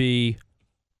should be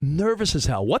nervous as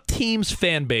hell. What team's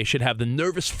fan base should have the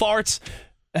nervous farts,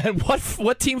 and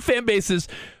what team fan bases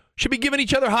should be giving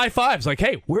each other high fives? Like,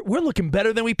 hey, we're looking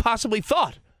better than we possibly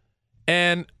thought.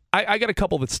 And I got a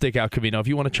couple that stick out, Covino. If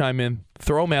you want to chime in,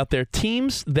 throw them out there.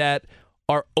 Teams that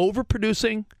are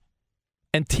overproducing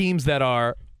and teams that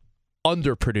are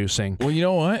underproducing. Well, you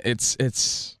know what?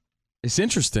 It's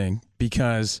interesting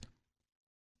because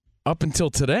up until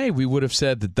today, we would have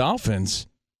said the Dolphins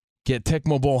get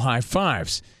Tecmo Bowl high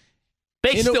fives.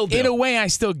 They still do. In a way, I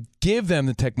still give them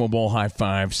the Tecmo Bowl high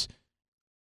fives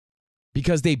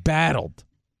because they battled.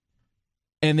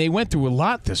 And they went through a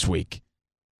lot this week.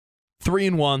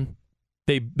 3-1.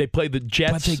 They played the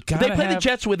Jets. But they played the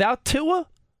Jets without Tua.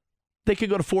 They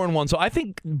could go to 4-1. So I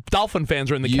think Dolphin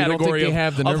fans are in the category don't think they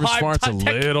have the nervous farts a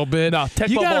little bit? No, Tecmo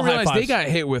you Bowl gotta high realize fives. they got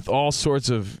hit with all sorts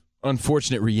of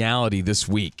unfortunate reality this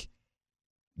week.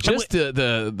 Just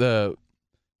the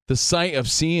sight of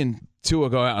seeing Tua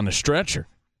go out on a stretcher,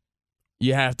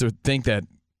 you have to think that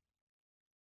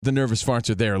the nervous farts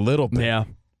are there a little bit. Yeah.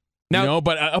 Now,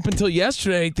 but up until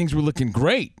yesterday, things were looking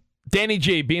great. Danny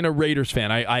G, being a Raiders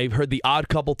fan, I heard the Odd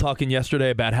Couple talking yesterday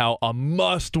about how a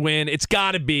must-win. It's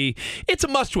got to be. It's a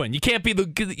must-win. You can't be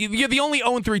you're the only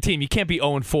 0-3 team. You can't be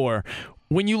 0-4.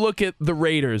 When you look at the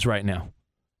Raiders right now,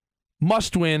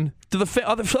 must-win. Are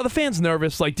the fans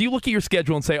nervous? Like, do you look at your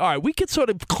schedule and say, all right, we could sort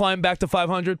of climb back to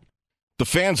 500? The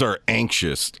fans are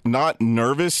anxious, not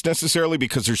nervous necessarily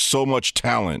because there's so much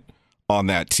talent on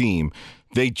that team.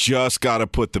 They just got to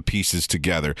put the pieces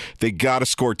together. They got to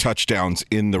score touchdowns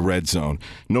in the red zone.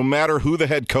 No matter who the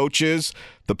head coach is,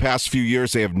 the past few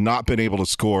years they have not been able to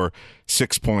score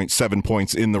 6 points, 7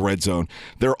 points in the red zone.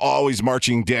 They're always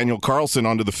marching Daniel Carlson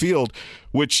onto the field,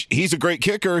 which he's a great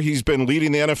kicker. He's been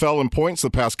leading the NFL in points the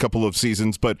past couple of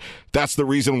seasons, but that's the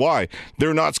reason why.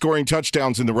 They're not scoring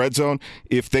touchdowns in the red zone.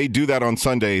 If they do that on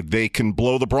Sunday, they can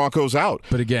blow the Broncos out.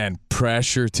 But again,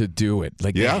 pressure to do it.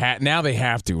 Like now they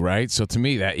have to, right? So to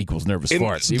me, that equals nervous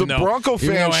farts. The Bronco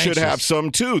fans should have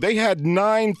some too. They had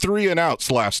 9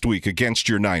 3-and-outs last week against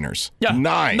your Niners. Yeah.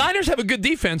 9 fine. Niners have a good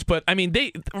defense, but I mean,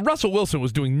 Russell Wilson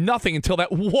was doing nothing until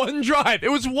that one drive. It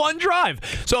was one drive.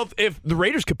 So if the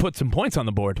Raiders could put some points on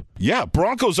the board. Yeah,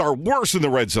 Broncos are worse in the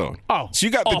red zone. Oh, so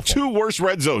you got the two worst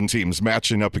red zone teams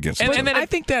matching up against each other. And then I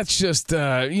think that's just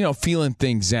feeling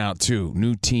things out too.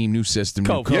 New team, new system,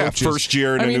 new coaches. Yeah, first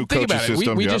year in a new coaching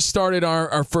system. We just started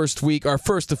our first week, our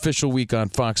first official week on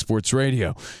Fox Sports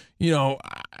Radio.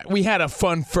 We had a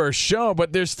fun first show,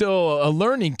 but there's still a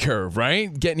learning curve,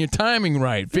 right? Getting your timing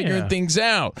right, figuring things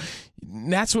out.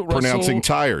 That's what pronouncing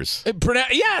tires.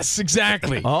 Yes,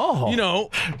 exactly.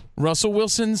 Russell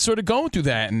Wilson's sort of going through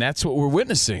that, and that's what we're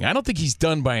witnessing. I don't think he's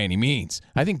done by any means.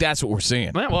 I think that's what we're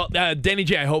seeing. Well, Danny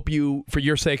J, I hope you, for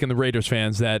your sake and the Raiders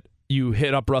fans, that you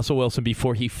hit up Russell Wilson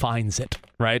before he finds it,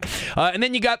 right? And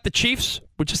then you got the Chiefs,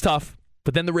 which is tough,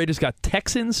 but then the Raiders got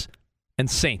Texans and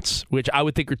Saints, which I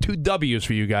would think are 2 W's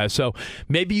for you guys. So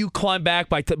maybe you climb back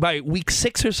by week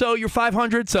 6 or so, you're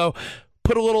 500. So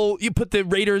you put the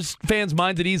Raiders fans'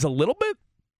 minds at ease a little bit?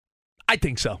 I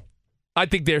think so. I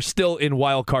think they're still in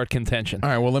wild card contention. All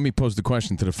right, well, let me pose the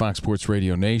question to the Fox Sports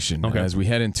Radio Nation. Okay. As we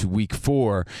head into week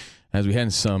 4, as we head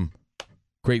into some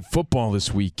great football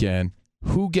this weekend,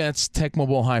 who gets Tecmo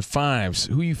Bowl high fives?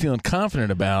 Who are you feeling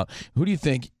confident about? Who do you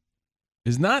think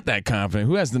is not that confident?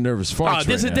 Who has the nervous farts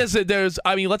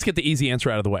let's get the easy answer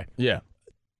out of the way. Yeah.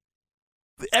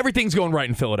 Everything's going right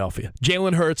in Philadelphia.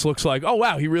 Jalen Hurts looks like, oh,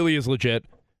 wow, he really is legit.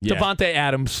 Yeah. Devontae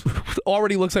Adams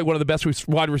already looks like one of the best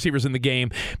wide receivers in the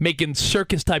game, making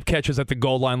circus-type catches at the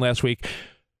goal line last week.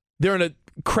 They're in a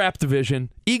crap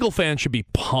division. Eagle fans should be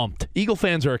pumped. Eagle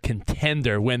fans are a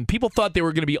contender. When people thought they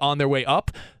were going to be on their way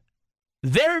up,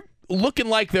 they're looking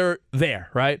like they're there,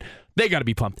 right? They got to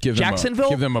be pumped. Give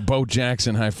them a Bo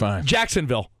Jackson high five.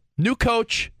 Jacksonville, new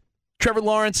coach, Trevor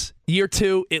Lawrence, year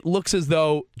 2. It looks as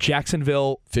though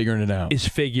Jacksonville is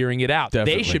figuring it out.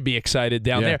 Definitely. They should be excited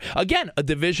down there. Again, a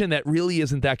division that really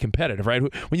isn't that competitive, right?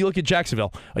 When you look at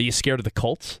Jacksonville, are you scared of the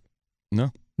Colts?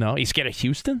 No. Are you scared of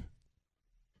Houston?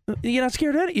 You're not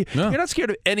scared of any. No. You're not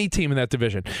scared of any team in that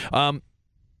division.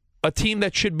 A team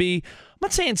that should be, I'm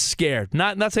not saying scared,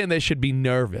 not saying they should be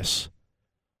nervous.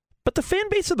 But the fan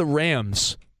base of the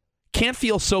Rams can't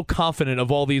feel so confident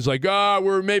of all these,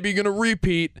 we're maybe going to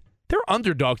repeat. They're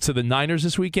underdogs to the Niners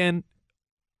this weekend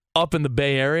up in the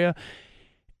Bay Area.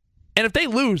 And if they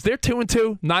lose, they're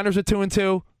 2-2. Niners are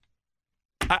 2-2.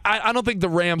 I don't think the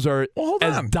Rams are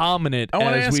as dominant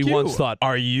as we once thought.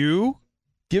 Are you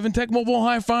giving Tecmo Bowl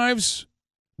high fives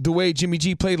the way Jimmy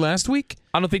G played last week?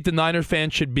 I don't think the Niners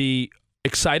fans should be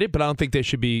excited, but I don't think they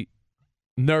should be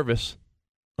nervous.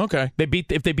 Okay.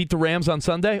 If they beat the Rams on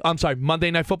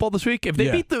Monday Night Football this week, if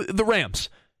they beat the Rams,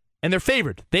 and they're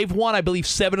favored, they've won, I believe,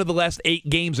 7 of the last 8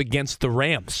 games against the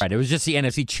Rams. Right. It was just the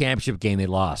NFC Championship game they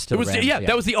lost to the Rams.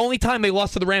 That was the only time they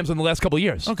lost to the Rams in the last couple of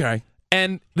years. Okay.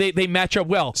 And they match up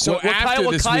well. So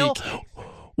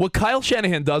what Kyle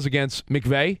Shanahan does against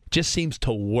McVay just seems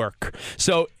to work.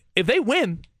 So if they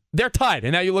win, they're tied.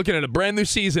 And now you're looking at a brand new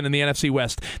season in the NFC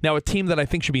West. Now, a team that I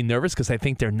think should be nervous because I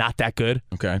think they're not that good.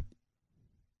 Okay.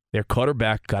 Their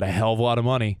quarterback got a hell of a lot of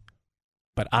money.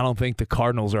 But I don't think the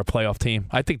Cardinals are a playoff team.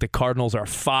 I think the Cardinals are a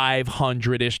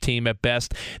 500-ish team at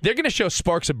best. They're going to show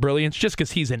sparks of brilliance just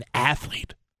because he's an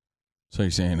athlete. So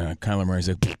you're saying Kyler Murray's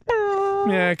like...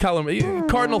 Yeah,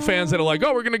 Cardinal fans that are like,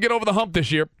 we're going to get over the hump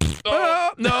this year.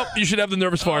 No, you should have the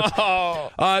nervous farts.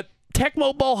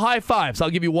 Tecmo Bowl high fives. I'll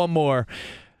give you one more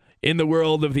in the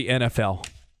world of the NFL.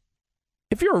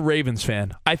 If you're a Ravens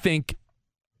fan, I think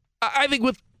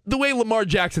with the way Lamar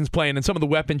Jackson's playing and some of the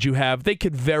weapons you have, they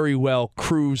could very well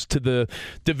cruise to the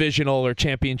divisional or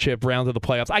championship round of the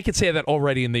playoffs. I could say that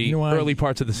already in the early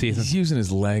parts of the season. He's using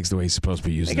his legs the way he's supposed to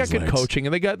be using his legs. They got good coaching,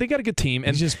 and they got a good team.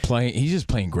 And he's just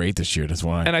playing great this year. That's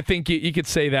why. And I think you could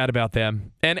say that about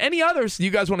them. And any others you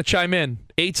guys want to chime in,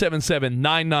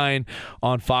 877-99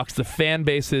 on Fox. The fan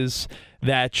bases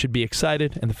that should be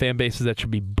excited and the fan bases that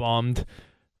should be bummed.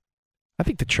 I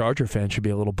think the Charger fans should be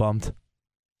a little bummed.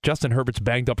 Justin Herbert's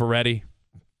banged up already.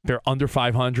 They're under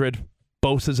 500.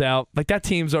 Bosa's out. That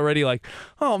team's already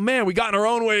oh, man, we got in our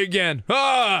own way again.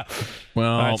 Ah!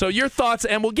 Well, all right, so your thoughts,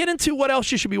 and we'll get into what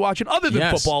else you should be watching other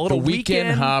than football. A little the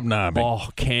weekend hobnobbing. Oh,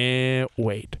 can't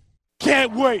wait.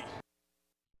 Can't wait.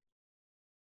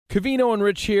 Covino and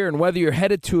Rich here, and whether you're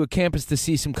headed to a campus to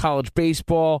see some college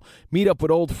baseball, meet up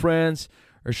with old friends,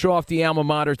 or show off the alma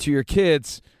mater to your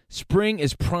kids, spring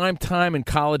is prime time in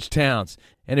college towns.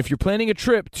 And if you're planning a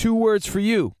trip, 2 words for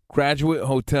you: Graduate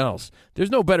Hotels.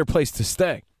 There's no better place to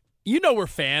stay. You know we're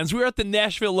fans. We were at the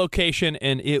Nashville location,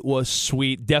 and it was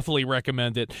sweet. Definitely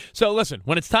recommend it. So listen,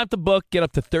 when it's time to book, get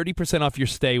up to 30% off your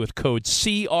stay with code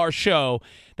CRSHOW.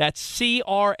 That's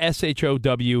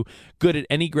CRSHOW. Good at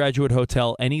any Graduate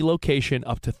Hotel, any location,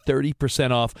 up to 30%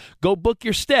 off. Go book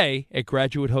your stay at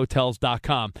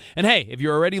graduatehotels.com. And hey, if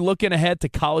you're already looking ahead to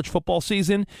college football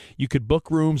season, you could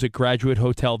book rooms at Graduate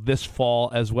Hotel this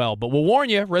fall as well. But we'll warn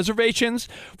you, reservations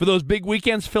for those big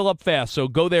weekends fill up fast, so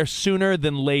go there sooner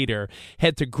than later.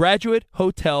 Head to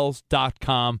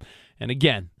graduatehotels.com. And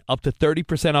again, up to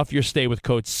 30% off your stay with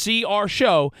code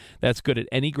CRSHOW. That's good at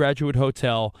any Graduate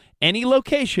Hotel, any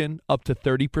location, up to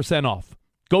 30% off.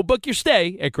 Go book your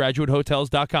stay at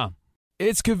graduatehotels.com.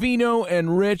 It's Covino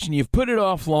and Rich, and you've put it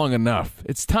off long enough.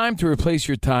 It's time to replace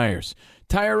your tires.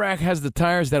 Tire Rack has the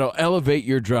tires that'll elevate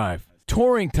your drive.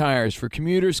 Touring tires for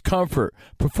commuters' comfort,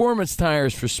 performance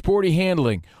tires for sporty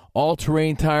handling,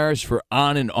 all-terrain tires for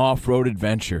on- and off-road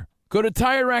adventure. Go to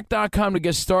TireRack.com to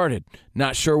get started.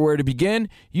 Not sure where to begin?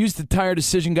 Use the Tire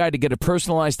Decision Guide to get a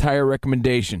personalized tire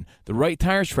recommendation. The right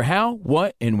tires for how,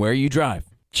 what, and where you drive.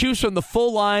 Choose from the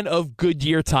full line of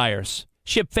Goodyear tires.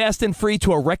 Ship fast and free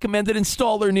to a recommended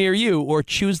installer near you, or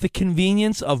choose the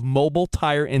convenience of mobile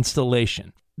tire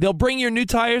installation. They'll bring your new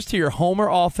tires to your home or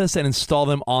office and install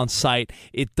them on site.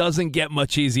 It doesn't get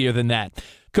much easier than that.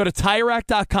 Go to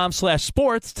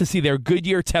TireRack.com/sports to see their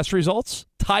Goodyear test results,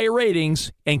 tire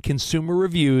ratings, and consumer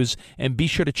reviews, and be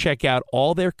sure to check out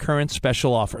all their current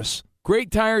special offers. Great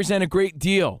tires and a great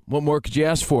deal. What more could you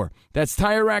ask for? That's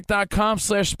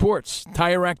TireRack.com/sports.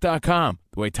 TireRack.com,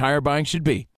 the way tire buying should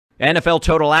be. NFL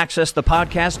Total Access, the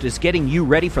podcast, is getting you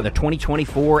ready for the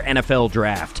 2024 NFL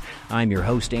Draft. I'm your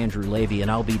host, Andrew Levy, and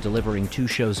I'll be delivering 2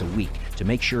 shows a week to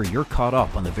make sure you're caught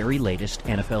up on the very latest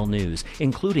NFL news,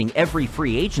 including every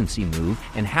free agency move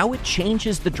and how it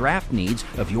changes the draft needs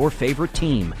of your favorite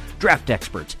team. Draft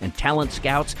experts and talent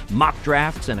scouts, mock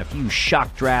drafts, and a few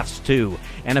shock drafts, too.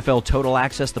 NFL Total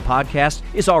Access, the podcast,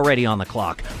 is already on the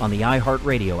clock on the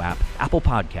iHeartRadio app, Apple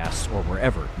Podcasts, or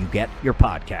wherever you get your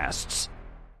podcasts.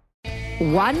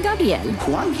 Juan Gabriel,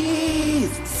 Juanquis,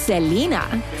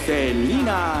 Selena,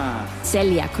 Selena,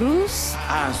 Celia Cruz,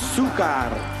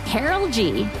 Azúcar, Harold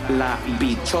G, La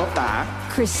Bichota,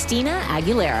 Christina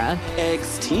Aguilera,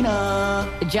 Ex-Tina,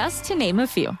 just to name a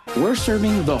few. We're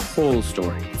serving the whole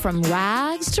story, from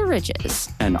rags to riches,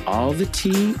 and all the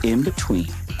tea in between.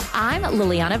 I'm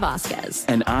Liliana Vasquez.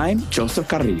 And I'm Joseph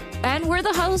Carrillo. And we're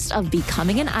the host of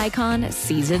Becoming an Icon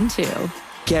Season 2.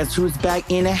 Guess who's back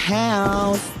in the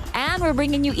house? And we're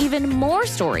bringing you even more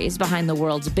stories behind the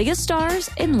world's biggest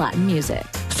stars in Latin music.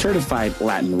 Certified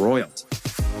Latin royalty.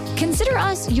 Consider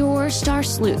us your star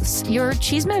sleuths, your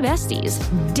chisme besties,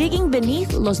 digging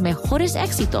beneath los mejores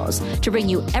éxitos to bring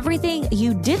you everything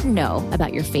you didn't know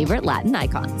about your favorite Latin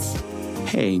icons.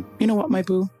 Hey, you know what, my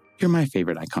boo? You're my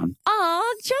favorite icon.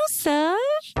 Aw, Joseph.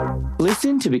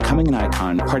 Listen to Becoming an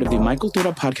Icon, part of the Michael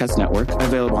Dura Podcast Network,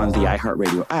 available on the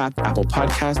iHeartRadio app, Apple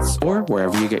Podcasts, or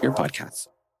wherever you get your podcasts.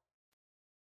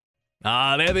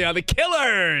 Ah, there they are, the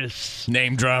Killers.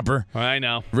 Name dropper. I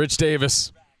know. Rich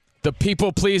Davis, the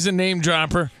people-pleasing name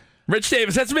dropper. Rich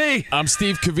Davis, that's me. I'm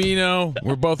Steve Covino.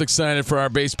 We're both excited for our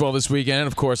baseball this weekend and,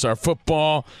 of course, our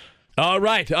football. All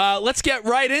right, let's get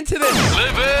right into this.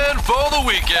 Living for the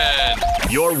weekend.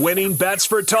 Your winning bets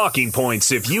for talking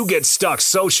points if you get stuck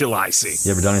socializing.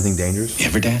 You ever done anything dangerous? You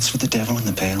ever danced with the devil in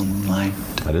the pale moonlight?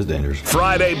 That is dangerous.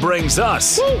 Friday brings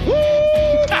us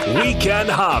Weekend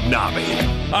Hobnobbing.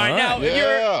 All right, now, if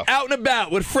you're out and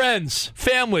about with friends,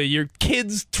 family, your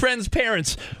kids, friends,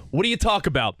 parents, what do you talk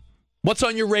about? What's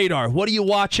on your radar? What are you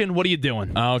watching? What are you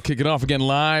doing? I'll kick it off again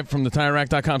live from the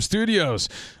TireRack.com studios.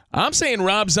 I'm saying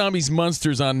Rob Zombie's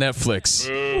Monsters on Netflix.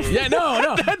 Yeah, no.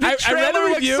 I read a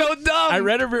review. So dumb. I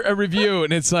read a review,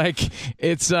 and it's like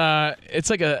a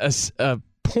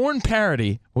porn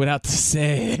parody without the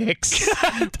sex.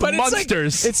 But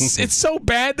Monsters. It's so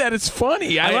bad that it's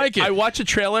funny. I like it. I watched a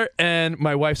trailer, and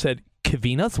my wife said,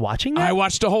 Kavina's watching that? I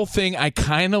watched the whole thing. I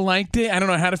kind of liked it. I don't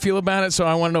know how to feel about it, so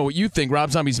I want to know what you think.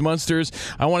 Rob Zombie's Monsters.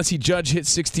 I want to see Judge hit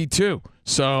 62.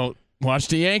 So watch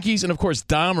the Yankees, and, of course,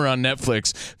 Dahmer on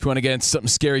Netflix if you want to get into something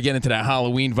scary, get into that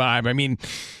Halloween vibe. I mean,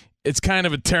 it's kind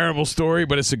of a terrible story,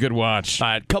 but it's a good watch. All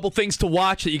right, couple things to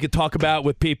watch that you could talk about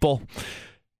with people.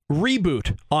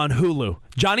 Reboot on Hulu.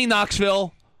 Johnny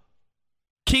Knoxville,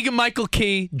 Keegan-Michael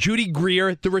Key, Judy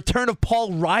Greer, the return of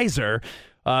Paul Reiser,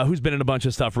 who's been in a bunch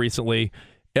of stuff recently.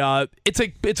 It's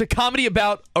a comedy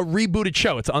about a rebooted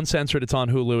show. It's uncensored. It's on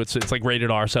Hulu. It's like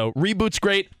rated R. So Reboot's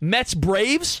great. Mets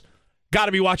Braves. Got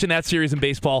to be watching that series in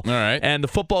baseball. All right. And the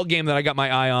football game that I got my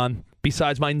eye on,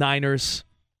 besides my Niners,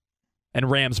 And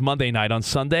Rams Monday night. On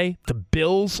Sunday, the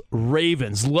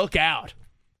Bills-Ravens. Look out.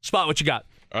 Spot, what you got?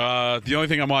 The only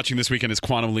thing I'm watching this weekend is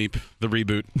Quantum Leap, the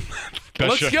reboot.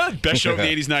 Looks good. Best show of the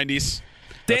 80s, 90s.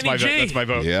 Danny G. That's my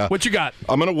vote. Yeah. What you got?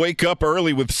 I'm going to wake up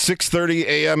early with 6:30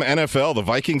 a.m. NFL, the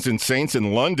Vikings and Saints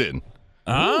in London.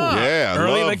 Ah, yeah,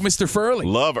 early like Mr. Furley.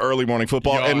 Love early morning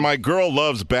football. Yawn. And my girl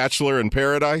loves Bachelor in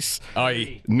Paradise.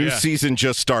 New season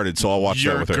just started, so I'll watch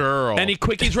that with her. Girl. Any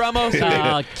quickies, Ramos?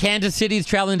 Kansas City's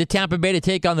traveling to Tampa Bay to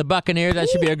take on the Buccaneers. That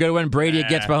should be a good one. Brady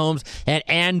against Mahomes. And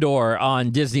Andor on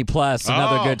Disney Plus,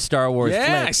 another good Star Wars flick.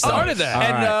 I started that.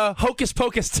 And Hocus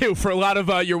Pocus, too, for a lot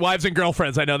of your wives and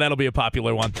girlfriends. I know that'll be a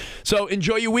popular one. So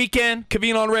enjoy your weekend.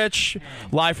 Covino and Rich,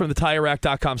 live from the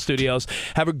TireRack.com studios.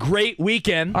 Have a great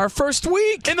weekend. Our first week.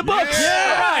 In the books.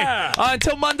 Yeah. All right.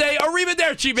 Until Monday,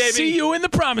 arrivederci, baby. See you in the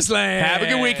promised land. Have a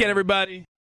good weekend, everybody.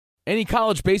 Any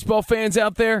college baseball fans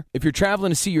out there? If you're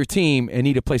traveling to see your team and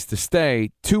need a place to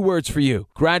stay, 2 words for you: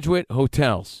 Graduate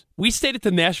Hotels. We stayed at the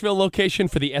Nashville location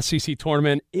for the SEC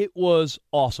tournament. It was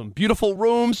awesome. Beautiful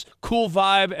rooms, cool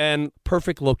vibe, and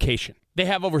perfect location. They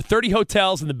have over 30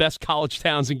 hotels in the best college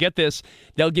towns, and get this,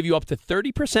 they'll give you up to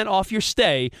 30% off your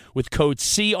stay with code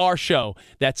CRSHOW.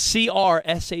 That's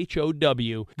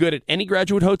CRSHOW. Good at any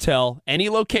Graduate Hotel, any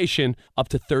location, up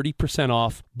to 30%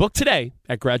 off. Book today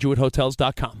at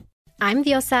graduatehotels.com. I'm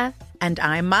Diosa. And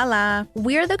I'm Mala.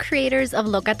 We're the creators of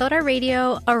Locatora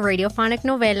Radio, a radiophonic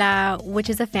novela, which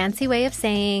is a fancy way of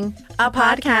saying a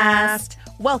podcast.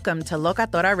 Welcome to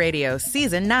Locatora Radio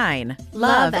Season 9.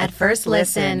 Love at First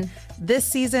Listen. This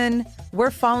season, we're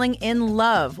falling in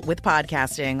love with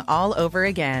podcasting all over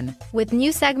again. With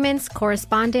new segments,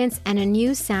 correspondence, and a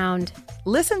new sound.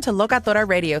 Listen to Locatora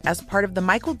Radio as part of the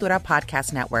Michael Dura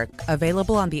Podcast Network,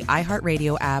 available on the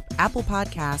iHeartRadio app, Apple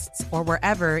Podcasts, or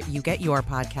wherever you get your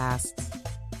podcasts.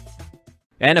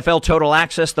 NFL Total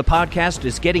Access, the podcast,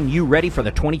 is getting you ready for the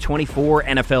 2024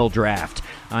 NFL Draft.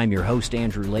 I'm your host,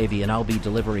 Andrew Levy, and I'll be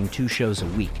delivering 2 shows a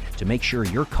week to make sure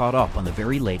you're caught up on the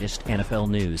very latest NFL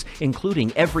news,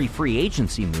 including every free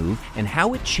agency move and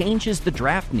how it changes the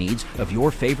draft needs of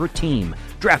your favorite team.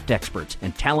 Draft experts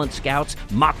and talent scouts,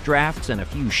 mock drafts, and a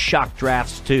few shock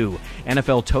drafts, too.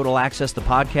 NFL Total Access, the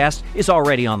podcast, is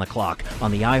already on the clock on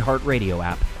the iHeartRadio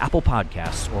app, Apple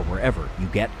Podcasts, or wherever you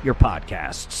get your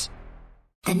podcasts.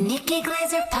 The Nikki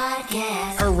Glaser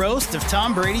Podcast. Her roast of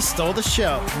Tom Brady stole the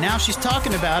show. Now she's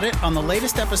talking about it on the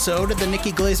latest episode of the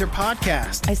Nikki Glaser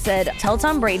Podcast. I said, tell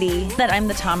Tom Brady that I'm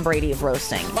the Tom Brady of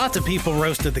roasting. Lots of people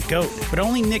roasted the GOAT, but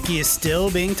only Nikki is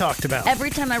still being talked about. Every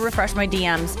time I refresh my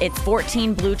DMs, it's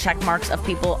 14 blue check marks of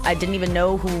people I didn't even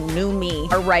know who knew me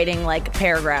are writing like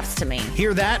paragraphs to me.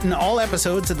 Hear that in all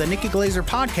episodes of the Nikki Glaser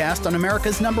Podcast on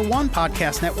America's #1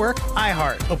 podcast network,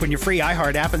 iHeart. Open your free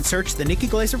iHeart app and search the Nikki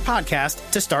Glaser Podcast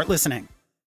to start listening.